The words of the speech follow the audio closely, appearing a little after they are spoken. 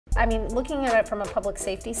I mean, looking at it from a public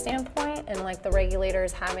safety standpoint and like the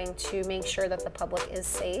regulators having to make sure that the public is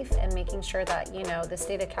safe and making sure that, you know, the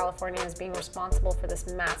state of California is being responsible for this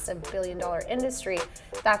massive billion-dollar industry,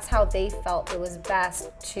 that's how they felt it was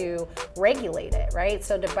best to regulate it, right?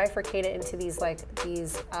 So to bifurcate it into these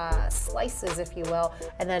slices, if you will,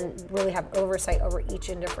 and then really have oversight over each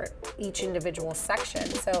individual section.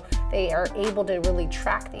 So they are able to really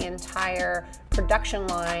track the entire production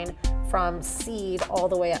line from seed all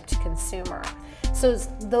the way up to consumer. So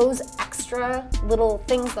those extra little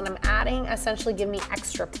things that I'm adding essentially give me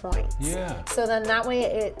extra points. Yeah. So then that way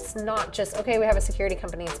it's not just, okay, we have a security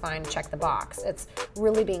company, it's fine, check the box. It's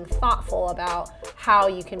really being thoughtful about how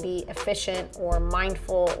you can be efficient or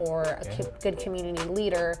mindful or a good community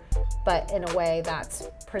leader, but in a way that's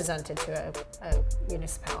presented to a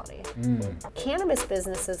municipality. Cannabis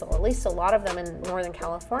businesses, or at least a lot of them in Northern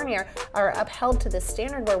California, are upheld to this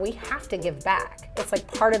standard where we have to give back. It's like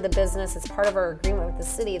part of the business, it's part of our agreement with the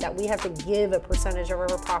city that we have to give a percentage of our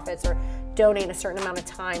profits or donate a certain amount of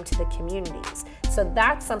time to the communities. So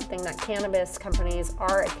that's something that cannabis companies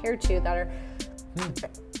are adhered to that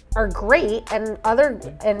are great,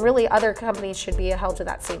 and really other companies should be held to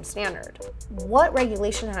that same standard. What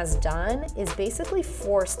regulation has done is basically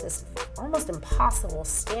force this almost impossible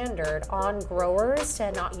standard on growers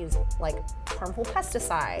to not use like harmful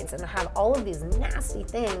pesticides and have all of these nasty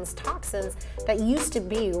things, toxins that used to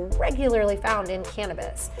be regularly found in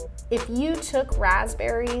cannabis. If you took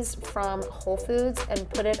raspberries from Whole Foods and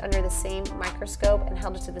put it under the same microscope and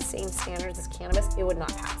held it to the same standards as cannabis, it would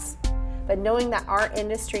not pass. But knowing that our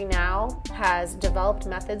industry now has developed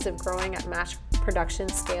methods of growing at mass production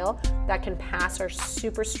scale that can pass our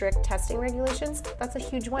super strict testing regulations, that's a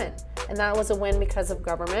huge win. And that was a win because of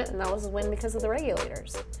government, and that was a win because of the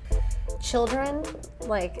regulators. Children,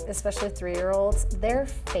 like especially 3-year-olds, their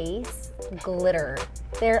face glitter.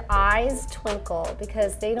 Their eyes twinkle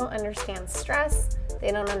because they don't understand stress,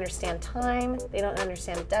 they don't understand time, they don't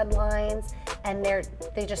understand deadlines, and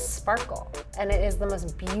they just sparkle. And it is the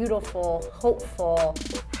most beautiful, hopeful,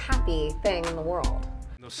 happy thing in the world.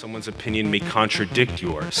 Though someone's opinion may contradict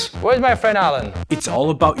yours. Where's my friend Alan? It's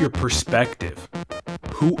all about your perspective.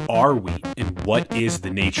 Who are we, and what is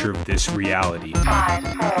the nature of this reality? 5,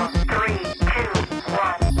 4, 3, 2,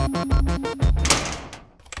 1.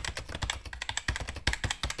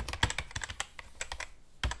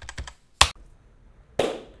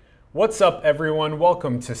 What's up, everyone?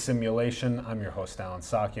 Welcome to Simulation. I'm your host, Alan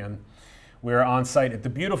Sakyan. We're on site at the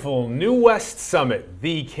beautiful New West Summit,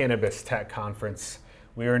 the Cannabis Tech Conference.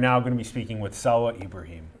 We are now going to be speaking with Salwa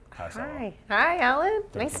Ibrahim. Hi, Salwa. Hi, Alan.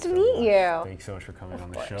 Nice to meet you. Thanks so much for coming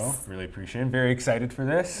on the show. Really appreciate it. Very excited for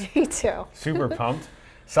this. Me too. Super pumped.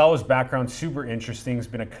 Salwa's background, super interesting. He's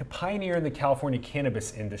been a pioneer in the California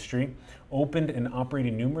cannabis industry, opened and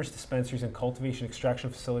operated numerous dispensaries and cultivation extraction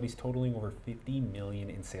facilities totaling over $50 million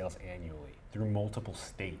in sales annually through multiple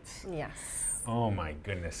states. Yes. Oh my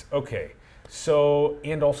goodness. Okay. So,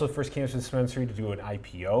 and also the first cannabis dispensary to do an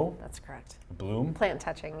IPO. That's correct. Bloom. Plant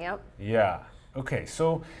touching, yep. Yeah. Okay,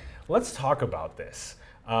 so let's talk about this.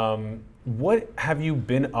 What have you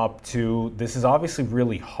been up to? This is obviously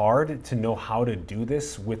really hard to know how to do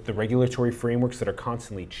this with the regulatory frameworks that are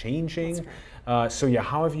constantly changing. So yeah,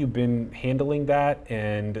 how have you been handling that,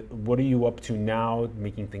 and what are you up to now,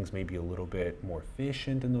 making things maybe a little bit more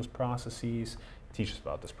efficient in those processes? Teach us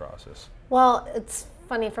about this process. Well, it's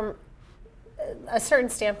funny, from a certain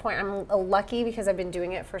standpoint, I'm lucky because I've been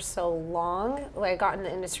doing it for so long. I got in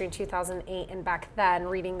the industry in 2008, and back then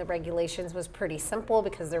reading the regulations was pretty simple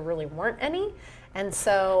because there really weren't any. And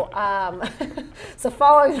so, so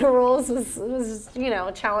following the rules was you know,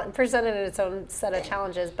 a challenge, presented its own set of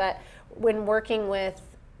challenges. But when working with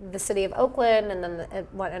the city of Oakland and then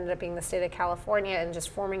what ended up being the state of California and just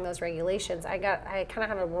forming those regulations, I kind of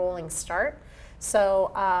had a rolling start.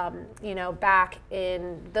 So, you know, back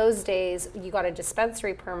in those days, you got a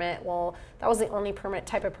dispensary permit. Well, that was the only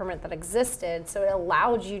type of permit that existed. So it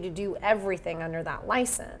allowed you to do everything under that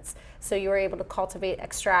license. So you were able to cultivate,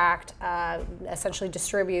 extract, essentially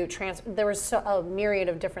distribute, transfer. There was a myriad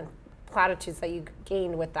of different platitudes that you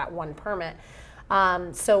gained with that one permit.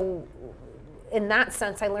 So in that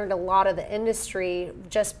sense, I learned a lot of the industry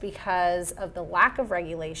just because of the lack of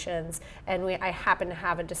regulations, and I happened to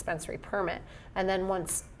have a dispensary permit. And then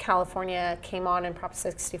once California came on and Prop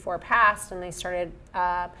 64 passed, and they started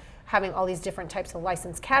having all these different types of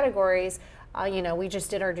license categories, you know, we just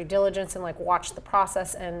did our due diligence and like watched the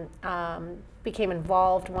process and became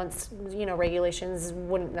involved once, you know, regulations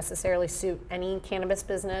wouldn't necessarily suit any cannabis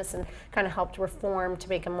business, and kind of helped reform to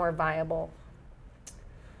make them more viable.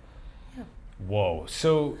 Whoa.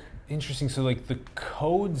 So interesting. So like the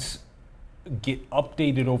codes get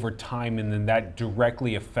updated over time, and then that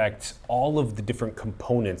directly affects all of the different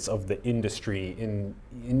components of the industry in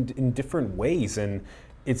different ways. And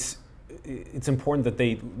it's important that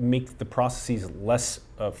they make the processes less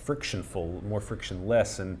frictionful, more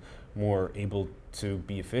frictionless, and more able to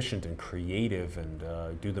be efficient and creative, and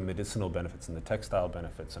do the medicinal benefits and the textile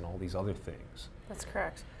benefits and all these other things. That's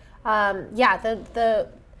correct. Yeah,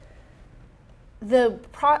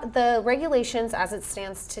 the regulations as it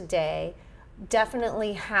stands today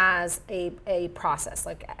definitely has a process.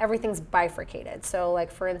 Like everything's bifurcated. So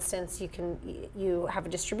like for instance, you have a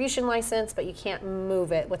distribution license, but you can't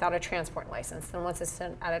move it without a transport license. Then once it's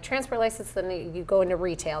at a transport license, then you go into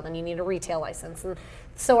retail, then you need a retail license, and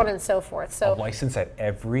so on and so forth. So a license at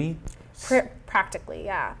every practically,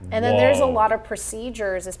 yeah. And then there's a Whoa. lot of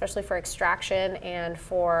procedures, especially for extraction and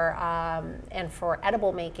for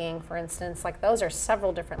edible making, for instance. Like those are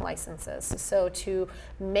several different licenses. So to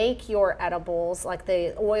make your edibles, like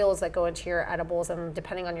the oils that go into your edibles, and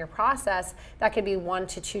depending on your process, that could be 1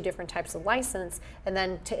 to 2 different types of license. And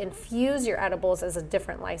then to infuse your edibles is a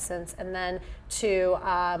different license. And then to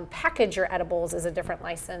package your edibles is a different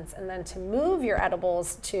license. And then to move your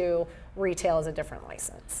edibles to retail is a different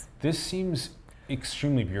license. This seems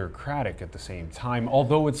extremely bureaucratic at the same time,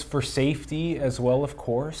 although it's for safety as well, of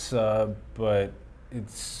course, but it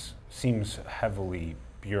seems heavily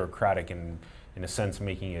bureaucratic and, in a sense,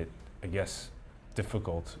 making it, I guess,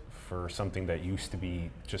 difficult for something that used to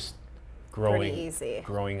be just growing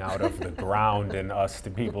out of the ground, and us to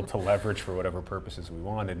be able to leverage for whatever purposes we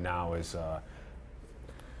wanted now is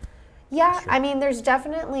yeah, I mean, there's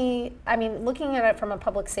definitely, looking at it from a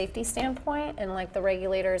public safety standpoint, and like the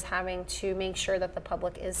regulators having to make sure that the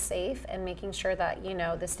public is safe, and making sure that,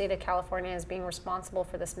 the state of California is being responsible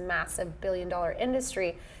for this massive billion-dollar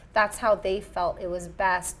industry, that's how they felt it was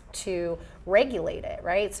best to regulate it,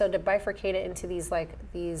 right? So to bifurcate it into these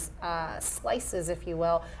slices, if you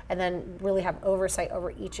will, and then really have oversight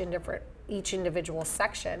over each individual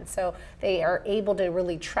section. So they are able to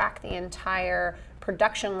really track the entire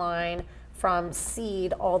production line from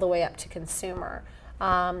seed all the way up to consumer.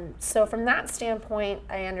 So from that standpoint,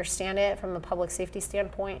 I understand it from a public safety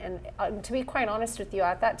standpoint. And to be quite honest with you,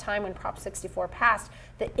 at that time when Prop 64 passed,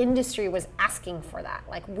 the industry was asking for that.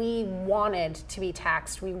 Like we wanted to be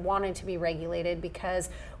taxed, we wanted to be regulated,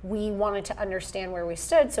 because we wanted to understand where we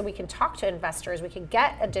stood so we can talk to investors, we can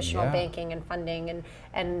get additional banking and funding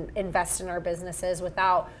and invest in our businesses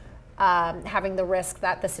without having the risk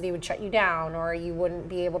that the city would shut you down, or you wouldn't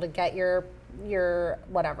be able to get your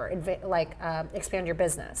whatever, expand your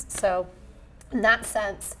business. So in that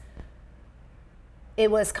sense, it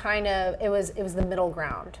was the middle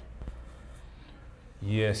ground.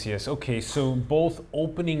 Yes. Okay, so both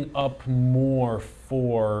opening up more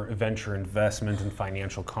for venture investment and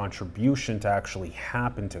financial contribution to actually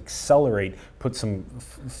happen, to accelerate, put some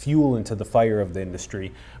fuel into the fire of the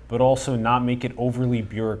industry, but also not make it overly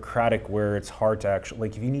bureaucratic where it's hard to actually,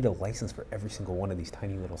 like if you need a license for every single one of these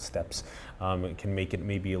tiny little steps, it can make it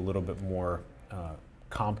maybe a little bit more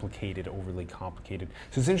complicated, overly complicated.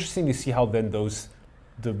 So it's interesting to see how then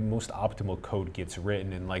the most optimal code gets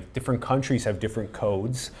written, and like different countries have different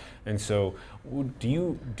codes. And so do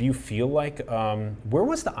you feel like where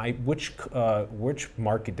was which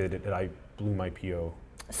market did Bloom IPO?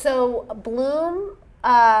 So Bloom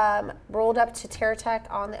rolled up to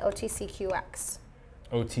TerraTech on the OTCQX.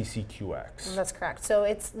 OTCQX. That's correct. So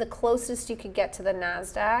it's the closest you could get to the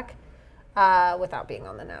NASDAQ without being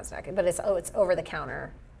on the NASDAQ, but it's over the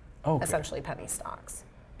counter, essentially penny stocks,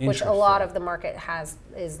 which a lot of the market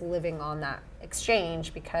is living on that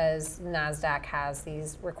exchange, because NASDAQ has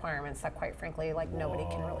these requirements that, quite frankly, like nobody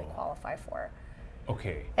can really qualify for.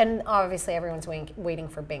 Okay. And obviously everyone's waiting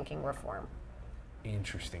for banking reform.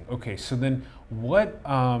 Interesting. Okay, so then what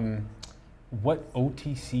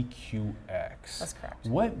OTCQX? That's correct.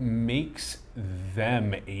 What makes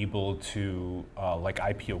them able to like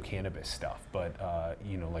IPO cannabis stuff, but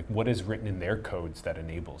like what is written in their codes that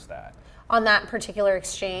enables that? On that particular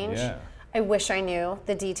exchange, Yeah. I wish I knew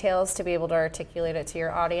the details to be able to articulate it to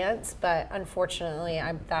your audience, but unfortunately,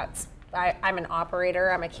 I'm an operator.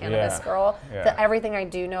 I'm a cannabis girl. Yeah. Everything I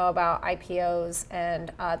do know about IPOs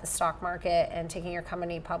and the stock market and taking your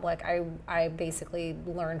company public, I basically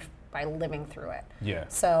learned by living through it. Yeah.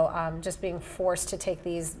 So just being forced to take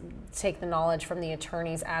the knowledge from the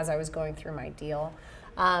attorneys as I was going through my deal.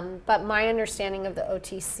 But my understanding of the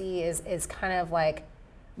OTC is kind of like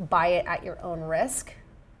buy it at your own risk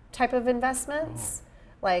type of investments.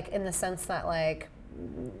 Like in the sense that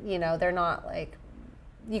they're not like,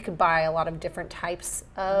 you could buy a lot of different types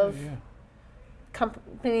of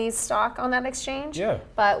company's stock on that exchange. Yeah.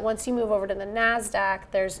 But once you move over to the NASDAQ,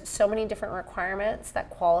 there's so many different requirements that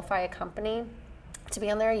qualify a company to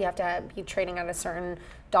be on there. You have to be trading at a certain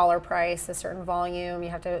dollar price, a certain volume. You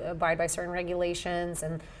have to abide by certain regulations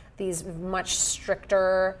and these much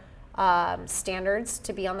stricter standards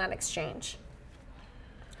to be on that exchange.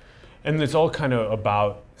 And it's all kind of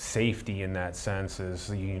about safety in that sense. Is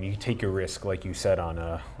you take a risk, like you said,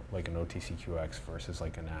 on like an OTCQX versus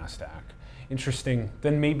like a NASDAQ. Interesting.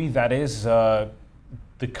 Then maybe that is the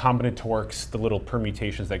combinatorics, the little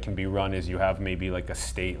permutations that can be run. Is you have maybe like a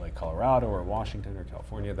state like Colorado or Washington or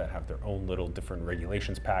California that have their own little different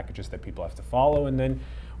regulations packages that people have to follow, and then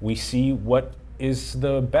we see what is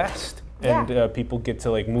the best, and people get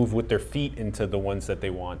to like move with their feet into the ones that they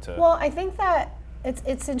want to. Well, I think that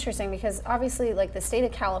it's interesting because obviously, like the state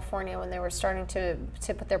of California, when they were starting to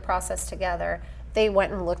put their process together, they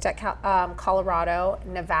went and looked at Colorado,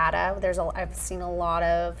 Nevada. I've seen a lot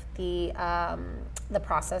of the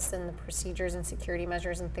process and the procedures and security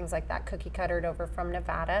measures and things like that cookie cuttered over from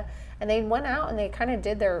Nevada, and they went out and they kind of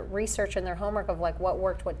did their research and their homework of like what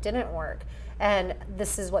worked, what didn't work, and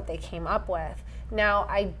this is what they came up with. Now,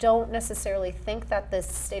 I don't necessarily think that the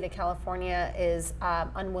state of California is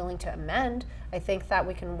unwilling to amend. I think that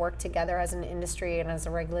we can work together as an industry and as a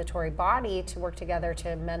regulatory body to work together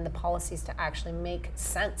to amend the policies to actually make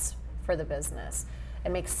sense for the business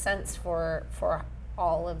and make sense for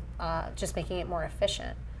all of just making it more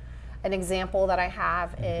efficient. An example that I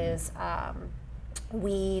have is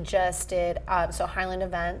we just did, so Highland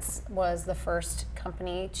Events was the first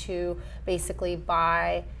company to basically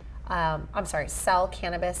sell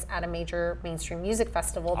cannabis at a major mainstream music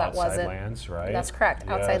festival that wasn't. Outside Lands, right? That's correct.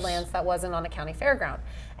 Yes. Outside Lands that wasn't on a county fairground.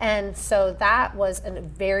 And so that was a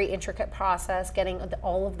very intricate process, getting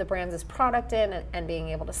all of the brands' product in and being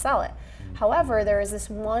able to sell it. However, there is this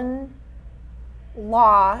one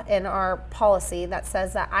law in our policy that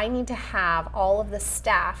says that I need to have all of the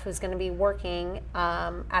staff who's going to be working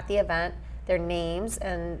at the event, their names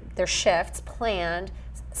and their shifts planned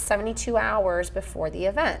 72 hours before the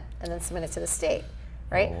event, and then submit it to the state,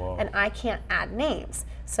 right? Oh, wow. And I can't add names.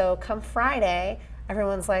 So come Friday,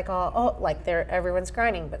 everyone's like, everyone's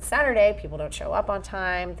grinding. But Saturday, people don't show up on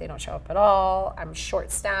time. They don't show up at all. I'm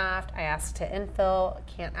short-staffed. I asked to infill.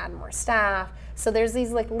 Can't add more staff. So there's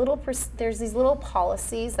these like little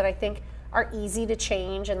policies that I think are easy to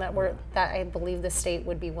change, and that I believe the state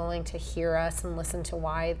would be willing to hear us and listen to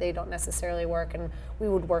why they don't necessarily work, and we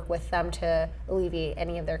would work with them to alleviate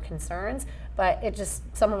any of their concerns. But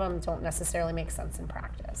some of them don't necessarily make sense in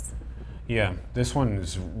practice. Yeah, this one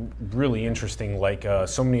is really interesting. Like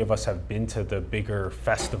so many of us have been to the bigger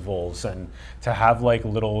festivals, and to have like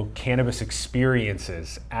little cannabis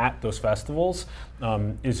experiences at those festivals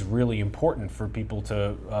is really important for people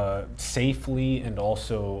to safely and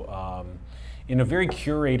also in a very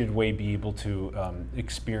curated way be able to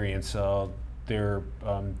experience their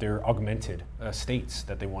augmented states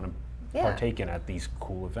that they want to partake in at these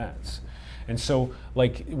cool events. And so,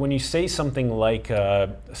 like, when you say something like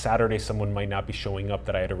Saturday someone might not be showing up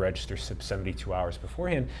that I had to register 72 hours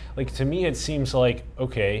beforehand, like, to me it seems like,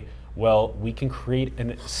 okay, well, we can create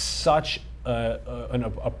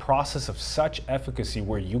a process of such efficacy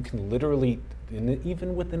where you can literally,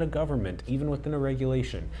 even within a government, even within a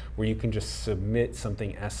regulation, where you can just submit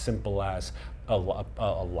something as simple as a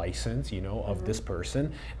license, of this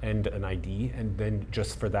person and an ID, and then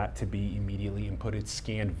just for that to be immediately inputted,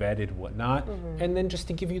 scanned, vetted, whatnot, and then just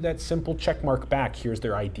to give you that simple check mark back, here's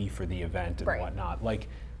their ID for the event and whatnot. Like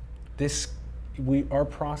this, our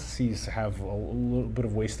processes have a little bit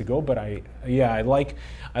of ways to go, but I like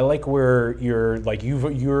where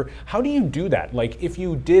you're how do you do that? Like, if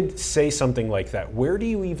you did say something like that, where do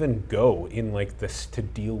you even go in like this to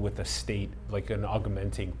deal with a state, like an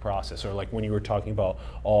augmenting process? Or like when you were talking about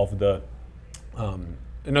all of the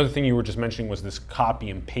another thing you were just mentioning was this copy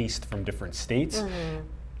and paste from different states.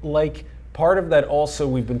 Like, part of that also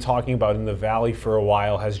we've been talking about in the Valley for a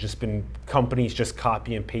while has just been companies just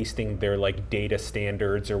copy and pasting their like data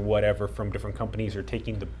standards or whatever from different companies, or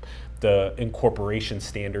taking the incorporation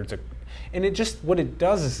standards. And it just, what it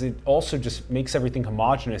does is it also just makes everything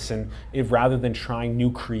homogenous, and rather than trying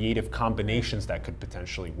new creative combinations that could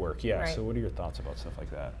potentially work. Yeah, so what are your thoughts about stuff like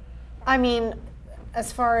that? I mean,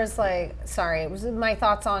 as far as like, it was my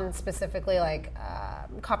thoughts on specifically like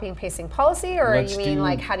copy and pasting policy, or you mean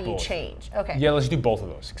like how do you change? Okay. Yeah, let's do both of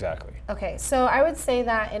those, exactly. Okay, so I would say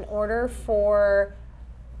that in order for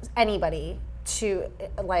anybody to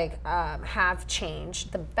have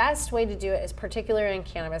change, the best way to do it is, particularly in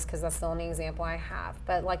cannabis, because that's the only example I have,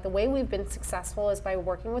 but like the way we've been successful is by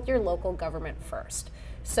working with your local government first.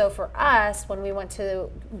 So for us, when we went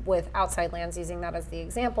with Outside Lands, using that as the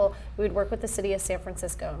example, we would work with the city of San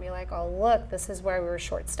Francisco and be like, oh, look, this is where we were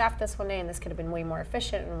short-staffed this one day, and this could have been way more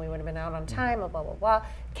efficient, and we would have been out on time, blah, blah, blah.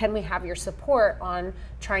 Can we have your support on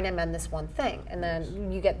trying to amend this one thing? And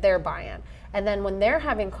then you get their buy-in. And then when they're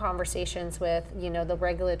having conversations with, the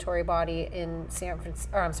regulatory body in in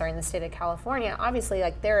the state of California, obviously,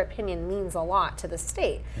 like, their opinion means a lot to the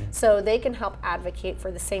state. So they can help advocate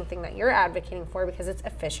for the same thing that you're advocating for, because it's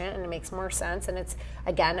efficient and it makes more sense, and it's,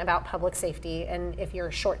 again, about public safety. And if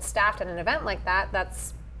you're short-staffed at an event like that,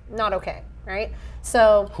 that's not okay, right?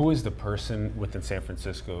 So who is the person within San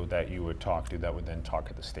Francisco that you would talk to that would then talk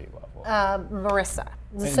at the state level? Marissa.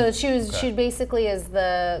 So she basically is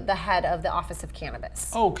the head of the Office of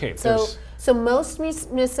Cannabis. Okay. So most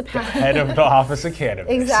municipalities. Head of the Office of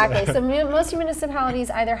Cannabis. Exactly. So most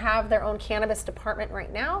municipalities either have their own cannabis department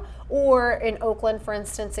right now, or in Oakland, for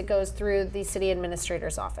instance, it goes through the city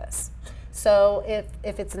administrator's office. So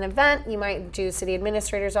if it's an event, you might do city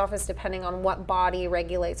administrator's office, depending on what body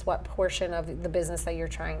regulates what portion of the business that you're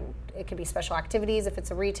trying. It could be special activities if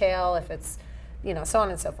it's a retail, if it's, so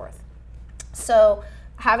on and so forth. So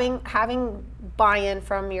having buy-in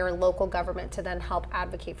from your local government to then help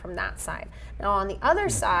advocate from that side. Now on the other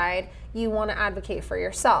side, you want to advocate for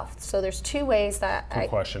yourself. So there's two ways that Quick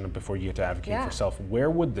question before you get to advocate for yourself. Where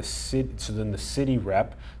would the city, so then the city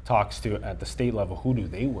rep talks to at the state level, who do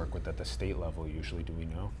they work with at the state level usually, do we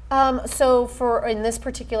know? So in this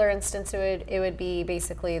particular instance, it would be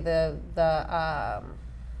basically the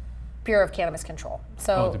Bureau of Cannabis Control.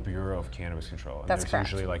 So the Bureau of Cannabis Control. And that's there's correct.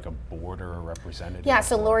 usually like a board or a representative. Yeah,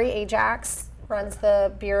 so Lori Ajax runs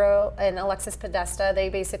the Bureau, and Alexis Podesta, they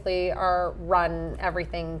basically run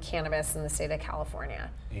everything cannabis in the state of California.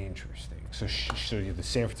 Interesting. So the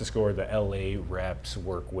San Francisco or the LA reps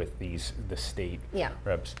work with the state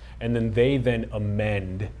reps, and then they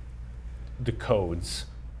amend the codes,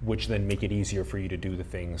 which then make it easier for you to do the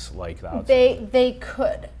things like that. They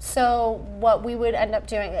could. So what we would end up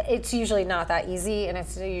doing, it's usually not that easy, and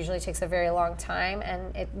it usually takes a very long time,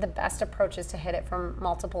 and the best approach is to hit it from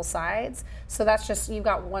multiple sides. So that's just, you've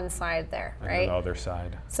got one side there, right? And the other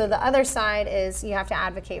side. So the other side is you have to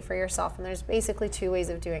advocate for yourself, and there's basically two ways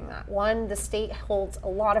of doing that. One, the state holds a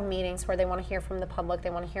lot of meetings where they want to hear from the public, they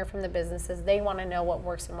want to hear from the businesses, they want to know what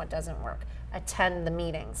works and what doesn't work. Attend the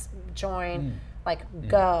meetings, join,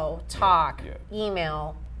 go, talk,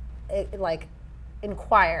 email,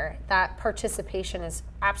 inquire. That participation is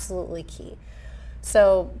absolutely key.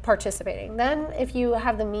 So participating. Then if you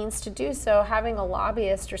have the means to do so, having a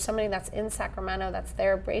lobbyist or somebody that's in Sacramento that's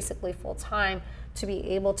there basically full time to be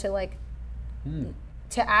able to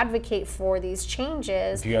to advocate for these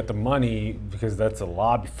changes. If you got the money, because that's a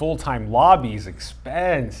lobby, full-time lobby is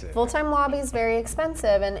expensive. Full-time lobby is very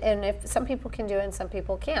expensive, and if some people can do it and some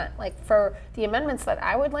people can't. Like for the amendments that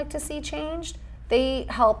I would like to see changed, they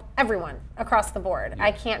help everyone across the board.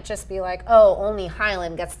 I can't just be like, oh, only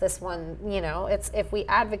Highland gets this one. It's if we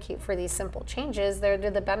advocate for these simple changes, they're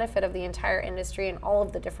to the benefit of the entire industry and all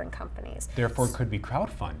of the different companies. Therefore, it could be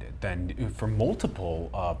crowdfunded then for multiple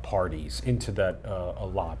parties into that a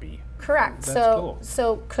lobby. Correct. That's cool.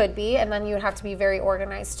 So could be, and then you would have to be very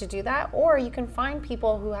organized to do that, or you can find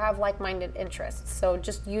people who have like-minded interests. So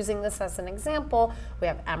just using this as an example, we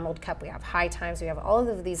have Emerald Cup, we have High Times, we have all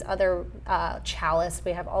of these other Chalice,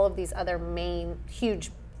 we have all of these other main huge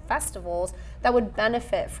festivals that would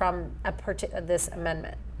benefit from this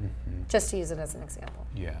amendment. Just to use it as an example.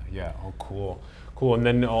 Yeah. Oh, cool. And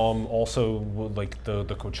then also like the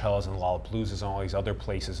Coachellas and Lollapaloozas and all these other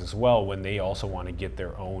places as well, when they also want to get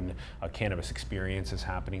their own cannabis experiences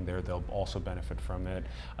happening there, they'll also benefit from it.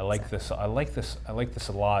 I like this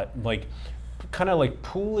a lot. Like, kind of like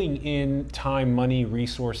pooling in time, money,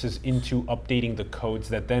 resources into updating the codes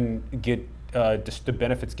that then get the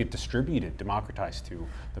benefits get distributed, democratized to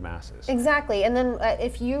the masses. Exactly, and then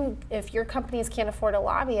if your companies can't afford a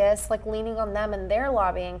lobbyist, like leaning on them and their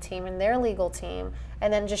lobbying team and their legal team,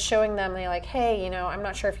 and then just showing them, they're like, hey, I'm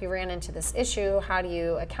not sure if you ran into this issue, how do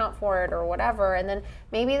you account for it or whatever, and then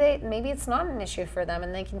maybe it's not an issue for them,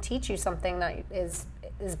 and they can teach you something that is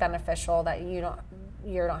beneficial, that you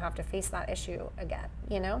don't have to face that issue again.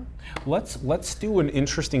 Let's do an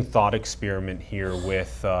interesting thought experiment here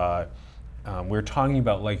with. We're talking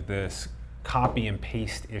about like this copy and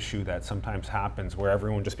paste issue that sometimes happens where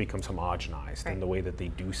everyone just becomes homogenized in the way that they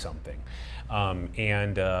do something.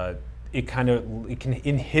 It can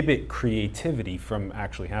inhibit creativity from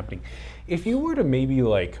actually happening. If you were to maybe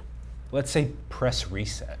let's say press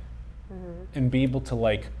reset and be able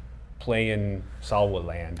to play in Salwa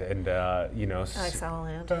Land and I like Salwa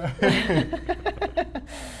Land.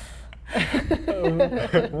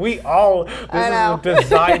 We all, this I is know. a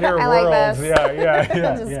designer I like world. this.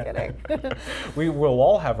 Yeah. Just yeah. kidding. We will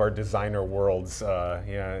all have our designer worlds,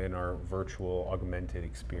 in our virtual augmented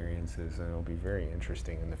experiences, and it'll be very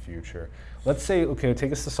interesting in the future. Let's say, okay,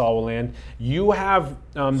 take us to Salwa Land. You have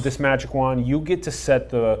this magic wand. You get to set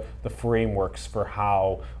the frameworks for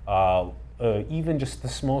how even just the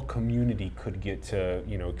small community could get to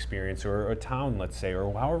experience, or a town, let's say,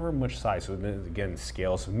 or however much size. So then, again,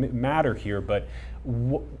 scales matter here, but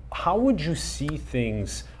how would you see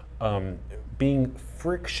things being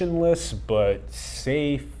frictionless but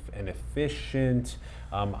safe and efficient?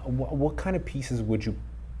 What kind of pieces would you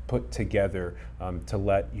put together to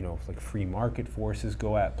let like free market forces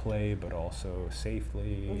go at play, but also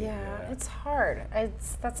safely? Yeah, it's hard.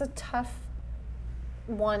 That's a tough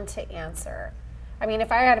one to answer. I mean,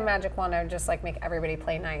 if I had a magic wand, I would just like make everybody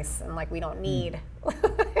play nice, and like we don't need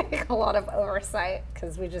like, a lot of oversight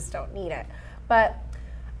because we just don't need it. But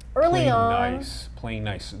early Playing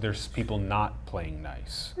nice. There's people not playing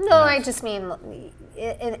nice. No, I just mean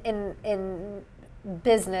in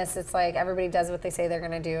business, it's like everybody does what they say they're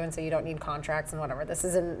going to do, and so you don't need contracts and whatever. This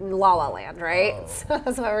is in La La Land, right? Oh. So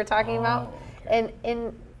that's what we're talking about. Okay.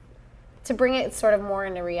 And to bring it sort of more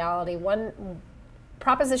into reality,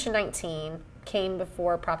 Proposition 19 came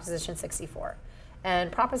before Proposition 64.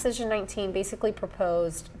 And Proposition 19 basically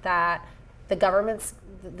proposed that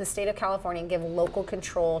the state of California give local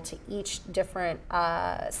control to each different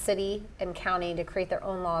city and county to create their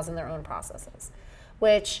own laws and their own processes,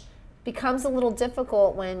 which becomes a little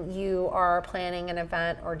difficult when you are planning an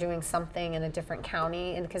event or doing something in a different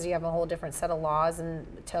county, and because you have a whole different set of laws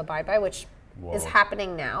and to abide by, which is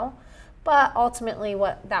happening now. But ultimately,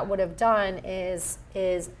 what that would have done is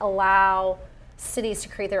allow cities to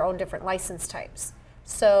create their own different license types.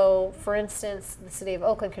 So, for instance, the city of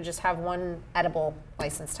Oakland could just have one edible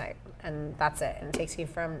license type, and that's it. And it takes you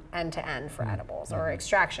from end to end for edibles or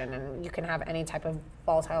extraction, and you can have any type of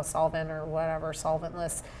volatile solvent or whatever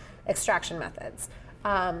solventless extraction methods.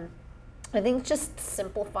 I think just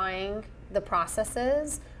simplifying the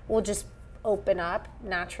processes will just open up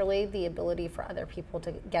naturally the ability for other people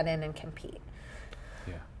to get in and compete.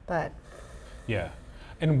 Yeah. But yeah.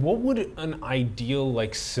 And what would an ideal,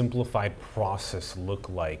 like, simplified process look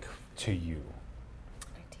like to you?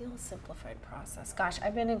 ideal simplified process. Gosh,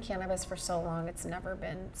 I've been in cannabis for so long, it's never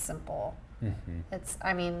been simple. It's,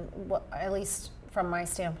 I mean, at least from my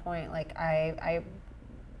standpoint, like I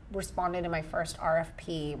responded to my first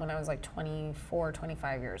RFP when I was like 24,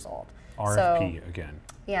 25 years old. RFP again.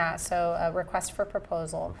 Yeah, so a request for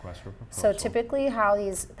proposal. Request for proposal. So typically how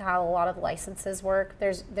a lot of licenses work,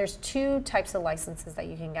 there's two types of licenses that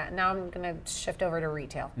you can get. Now I'm going to shift over to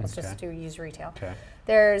retail. Let's just use retail. Okay.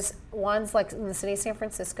 There's ones like in the city of San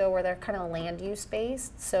Francisco where they're kind of land use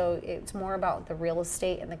based. So it's more about the real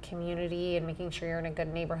estate and the community and making sure you're in a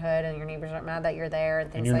good neighborhood and your neighbors aren't mad that you're there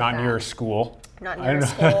and things like that. And you're not near a school. Not near a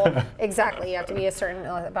school. Exactly. You have to be a certain,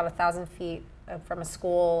 about 1,000 feet from a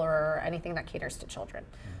school or anything that caters to children.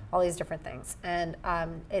 All these different things. And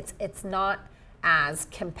it's not as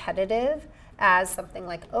competitive as something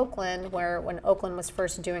like Oakland, where when Oakland was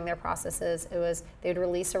first doing their processes, they'd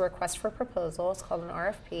release a request for proposal. It's called an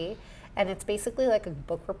RFP, and it's basically like a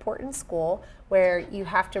book report in school where you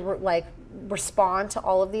have to respond to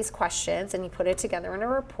all of these questions, and you put it together in a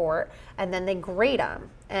report, and then they grade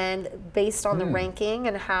them. And based on the ranking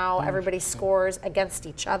and how everybody scores against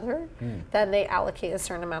each other, then they allocate a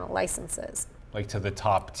certain amount of licenses. Like to the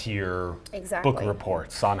top tier book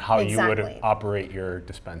reports on how you would operate your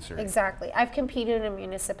dispensary. Exactly. I've competed in a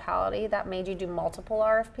municipality that made you do multiple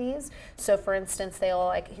RFPs. So for instance,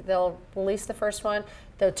 they'll release the first one,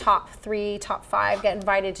 the top 3, top 5 get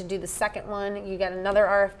invited to do the second one. You get another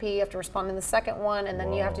RFP, you have to respond to the second one, and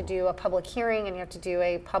then you have to do a public hearing and you have to do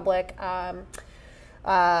a public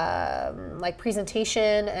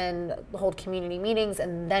presentation and hold community meetings,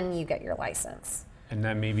 and then you get your license. And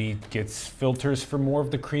that maybe gets filters for more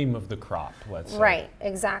of the cream of the crop, let's say. Right,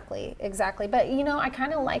 exactly. But I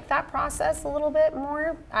kind of like that process a little bit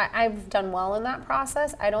more. I've done well in that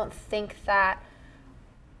process. I don't think that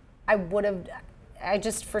I would have,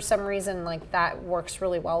 for some reason, that works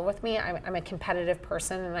really well with me. I'm a competitive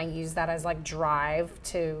person, and I use that as drive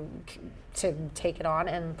to take it on,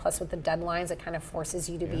 and plus with the deadlines, it kind of forces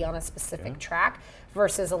you to be on a specific track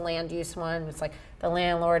versus a land use one. It's like the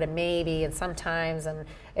landlord and maybe and sometimes, and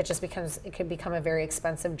it could become a very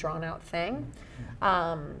expensive, drawn out thing.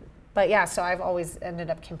 But yeah, so I've always ended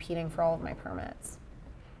up competing for all of my permits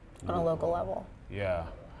on a local level. Yeah.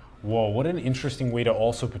 Whoa, what an interesting way to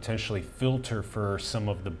also potentially filter for some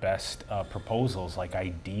of the best proposals, like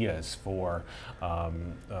ideas for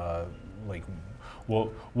like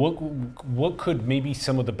what could maybe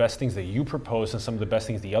some of the best things that you propose and some of the best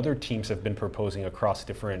things the other teams have been proposing across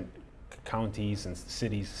different counties and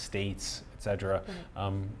cities, states, etc.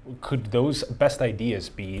 Could those best ideas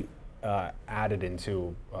be added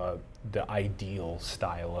into the ideal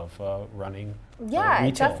style of running Yeah,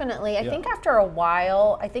 retail? definitely. I think after a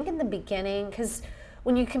while, I think in the beginning, because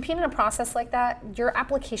when you compete in a process like that, your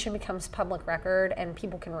application becomes public record and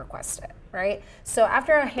people can request it, right? So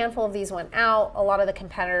after a handful of these went out, a lot of the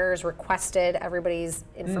competitors requested everybody's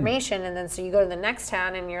information, and then so you go to the next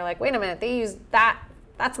town and you're like, wait a minute, they use that,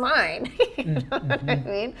 that's mine. You know what I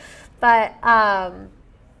mean? But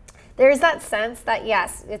there's that sense that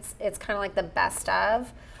yes, it's kind of like the best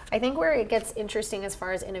of. I think where it gets interesting as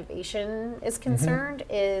far as innovation is concerned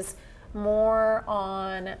is more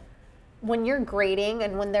on when you're grading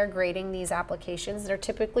and when they're grading these applications, they're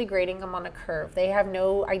typically grading them on a curve. They have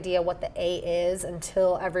no idea what the A is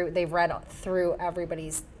until they've read through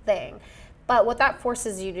everybody's thing. But what that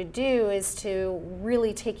forces you to do is to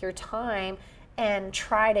really take your time and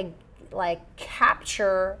try to like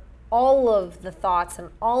capture all of the thoughts and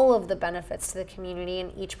all of the benefits to the community in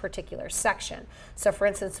each particular section. So for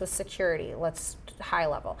instance, with security, let's high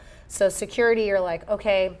level. So security, you're like,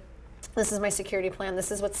 okay, this is my security plan, this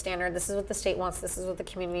is what's standard, this is what the state wants, this is what the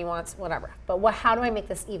community wants, whatever. But how do I make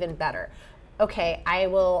this even better? Okay, I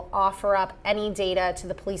will offer up any data to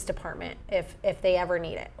the police department if they ever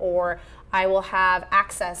need it, or I will have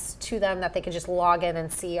access to them that they can just log in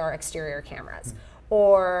and see our exterior cameras.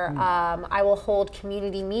 Or I will hold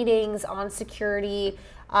community meetings on security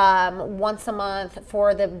once a month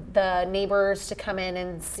for the neighbors to come in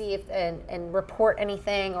and see if and report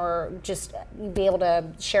anything or just be able to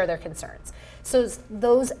share their concerns. So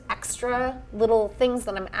those extra little things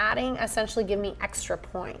that I'm adding essentially give me extra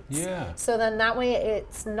points. Yeah. So then that way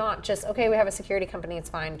it's not just, okay, we have a security company, it's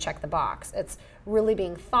fine, check the box. It's really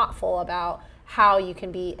being thoughtful about how you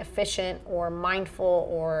can be efficient or mindful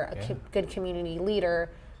or a good community leader,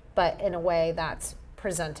 but in a way that's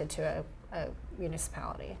presented to a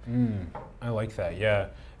municipality. I like that, yeah.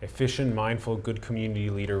 Efficient, mindful, good community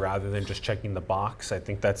leader rather than just checking the box. I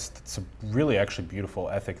think that's a really actually beautiful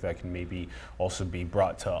ethic that can maybe also be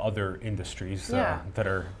brought to other industries that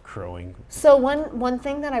are growing. So one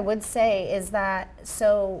thing that I would say is that,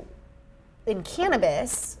 so in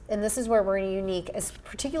cannabis, and this is where we're unique, is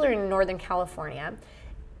particularly in Northern California,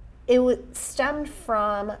 it stemmed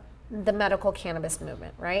from the medical cannabis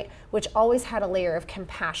movement, right? Which always had a layer of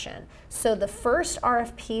compassion. So the first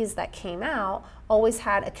RFPs that came out always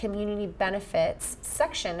had a community benefits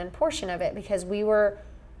section and portion of it because we were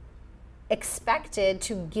expected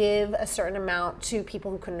to give a certain amount to people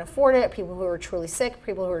who couldn't afford it, people who were truly sick,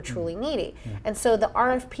 people who were truly needy. And so the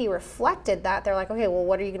RFP reflected that. They're like, okay, well,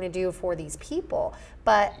 what are you going to do for these people?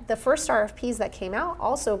 But the first RFPs that came out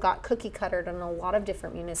also got cookie cuttered in a lot of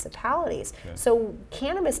different municipalities. So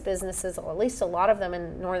cannabis businesses, or at least a lot of them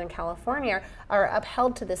in Northern California, are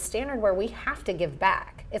upheld to this standard where we have to give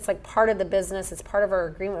back. It's like part of the business, it's part of our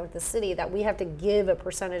agreement with the city that we have to give a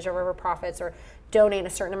percentage of our profits or donate a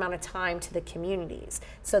certain amount of time to the communities.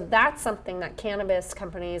 So that's something that cannabis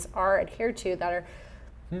companies are adhered to that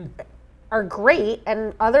are great,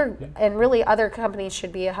 and and really other companies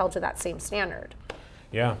should be held to that same standard.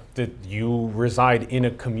 Yeah, that you reside in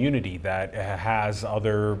a community that has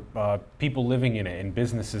other people living in it and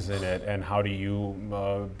businesses in it, and how do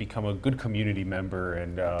you become a good community member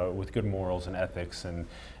and with good morals and ethics and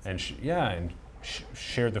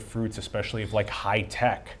share the fruits, especially of like high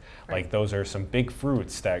tech. Like those are some big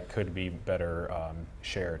fruits that could be better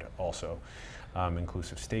shared also.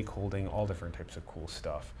 Inclusive stakeholding, all different types of cool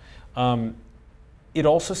stuff. It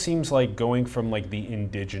also seems like going from like the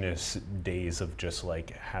indigenous days of just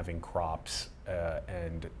like having crops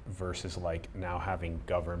and versus like now having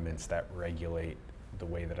governments that regulate the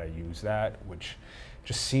way that I use that, which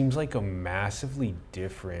just seems like a massively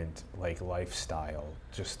different like lifestyle,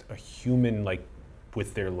 just a human like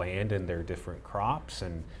with their land and their different crops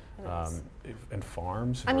and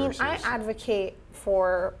farms. I mean, I advocate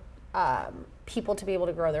for people to be able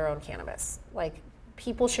to grow their own cannabis. Like,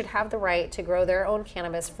 people should have the right to grow their own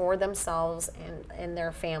cannabis for themselves and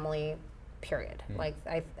their family, period. Like,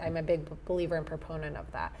 I'm a big believer and proponent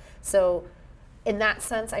of that. So in that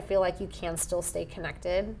sense, I feel like you can still stay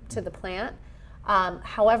connected to the plant.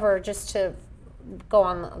 However, just to go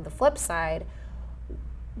on the flip side,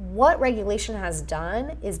 what regulation has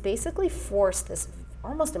done is basically force this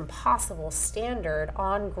almost impossible standard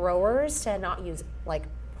on growers to not use like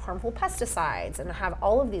harmful pesticides and have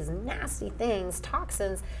all of these nasty things,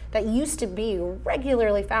 toxins that used to be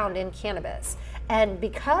regularly found in cannabis. And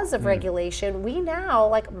because of regulation, we now,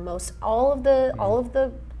 like all of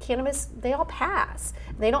the cannabis, they all pass.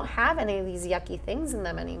 They don't have any of these yucky things in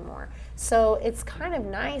them anymore. So it's kind of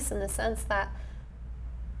nice in the sense that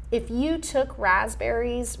if you took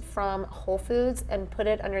raspberries from Whole Foods and put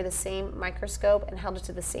it under the same microscope and held it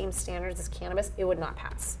to the same standards as cannabis, it would not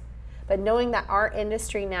pass. But knowing that our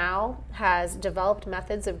industry now has developed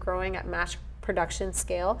methods of growing at mass production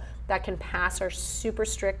scale that can pass our super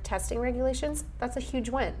strict testing regulations, that's a huge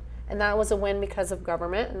win. And that was a win because of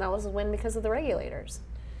government, and that was a win because of the regulators.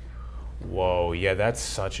 Whoa, yeah, that's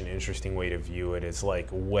such an interesting way to view it. It's like,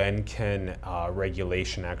 when can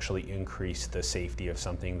regulation actually increase the safety of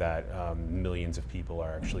something that millions of people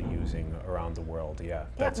are actually using around the world? Yeah.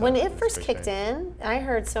 When it first kicked in, I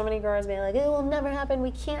heard so many growers being like, it will never happen,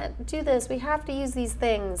 we can't do this, we have to use these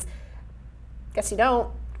things. Guess you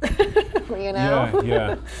don't, you know?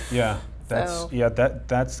 Yeah.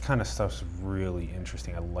 That's kind of stuff's really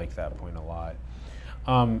interesting. I like that point a lot.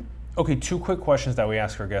 Okay, 2 quick questions that we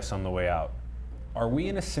ask our guests on the way out. Are we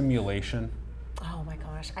in a simulation? Oh my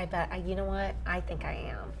gosh, I bet, you know what? I think I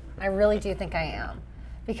am. I really do think I am.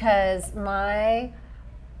 Because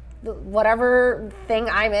whatever thing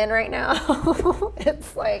I'm in right now,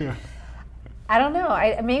 it's like, I don't know,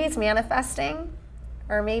 maybe it's manifesting,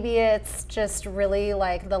 or maybe it's just really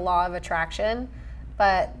like the law of attraction.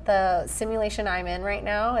 But the simulation I'm in right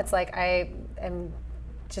now, it's like I am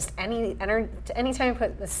just anytime I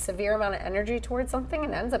put a severe amount of energy towards something,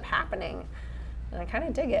 it ends up happening. And I kind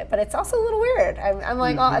of dig it, but it's also a little weird. I'm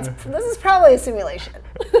like, oh, this is probably a simulation.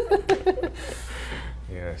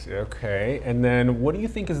 Yes, okay. And then what do you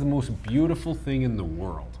think is the most beautiful thing in the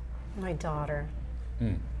world? My daughter.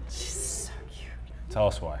 She's so cute. Tell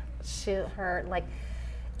us why. Her, like,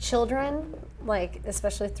 children, like,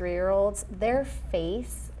 especially 3-year-olds, their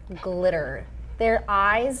face glitter. Their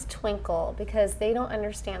eyes twinkle because they don't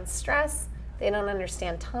understand stress, they don't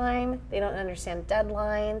understand time, they don't understand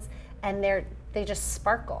deadlines, and they just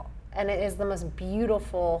sparkle. And it is the most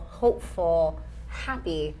beautiful, hopeful,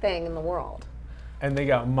 happy thing in the world. And they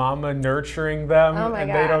got mama nurturing them, and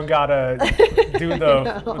they don't gotta do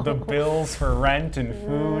the bills for rent and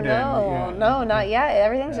food. No, not yet.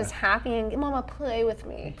 Everything's just happy and mama, play with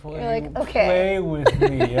me. You're like, okay. Play with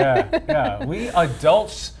me, yeah. We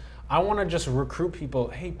adults, I want to just recruit people.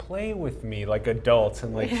 Hey, play with me, like adults,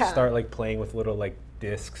 and start like playing with little like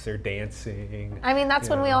discs or dancing. I mean, that's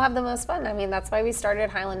when we all have the most fun. I mean, that's why we started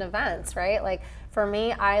Highland Events, right? Like for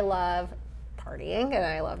me, I love partying and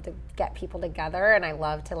I love to get people together and I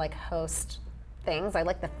love to like host things. I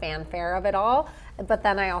like the fanfare of it all, but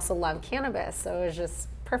then I also love cannabis, so it was just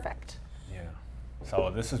perfect.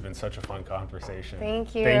 Salwa, this has been such a fun conversation.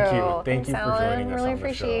 Thank you. Thank you for joining us really on the show.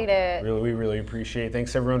 appreciate it. We really appreciate it.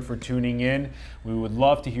 Thanks everyone for tuning in. We would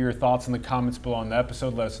love to hear your thoughts in the comments below on the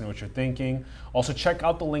episode. Let us know what you're thinking. Also, check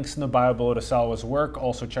out the links in the bio below to Salwa's work.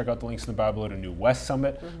 Also, check out the links in the bio below to NWS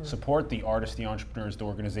Summit. Support the artists, the entrepreneurs, the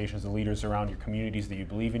organizations, the leaders around your communities that you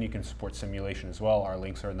believe in. You can support Simulation as well. Our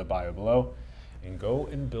links are in the bio below. And go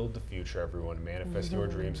and build the future, everyone. Manifest your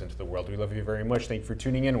dreams into the world. We love you very much. Thank you for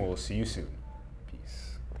tuning in, and we'll see you soon.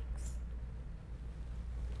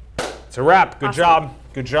 It's a wrap. Good job.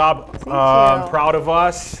 Good job. Thank you. Proud of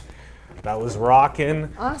us. That was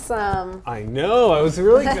rocking. Awesome. I know. That was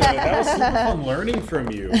really good. That was super fun learning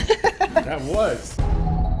from you. That was.